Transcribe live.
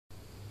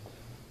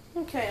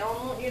Okay, all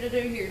I want you to do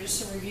here,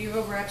 just to review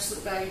over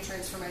absolute value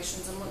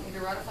transformations, I want you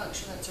to write a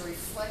function that's a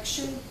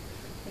reflection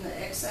in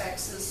the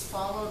x-axis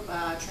followed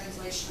by a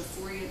translation of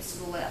 4 units to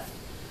the left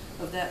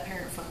of that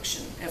parent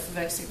function, f of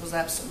x equals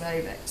absolute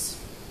value of x.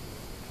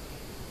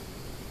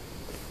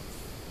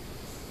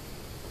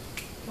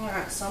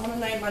 Alright, so I'm going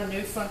to name my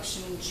new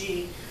function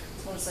g. So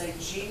I'm going to say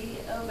g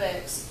of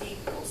x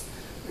equals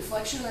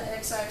reflection of the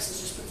x-axis,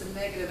 just put the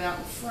negative out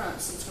in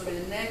front, so it's going to be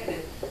the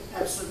negative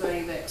absolute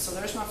value of x. So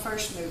there's my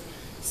first move.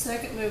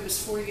 Second move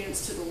is 4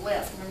 units to the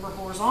left. Remember,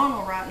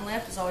 horizontal, right and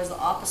left is always the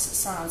opposite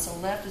sign. So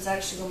left is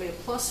actually going to be a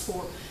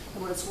 +4,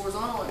 and when it's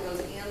horizontal, it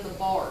goes in the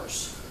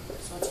bars.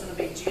 So it's going to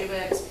be g of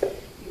x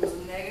equals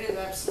the negative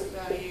absolute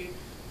value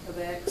of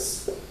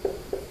x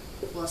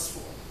plus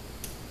 4.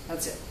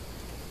 That's it.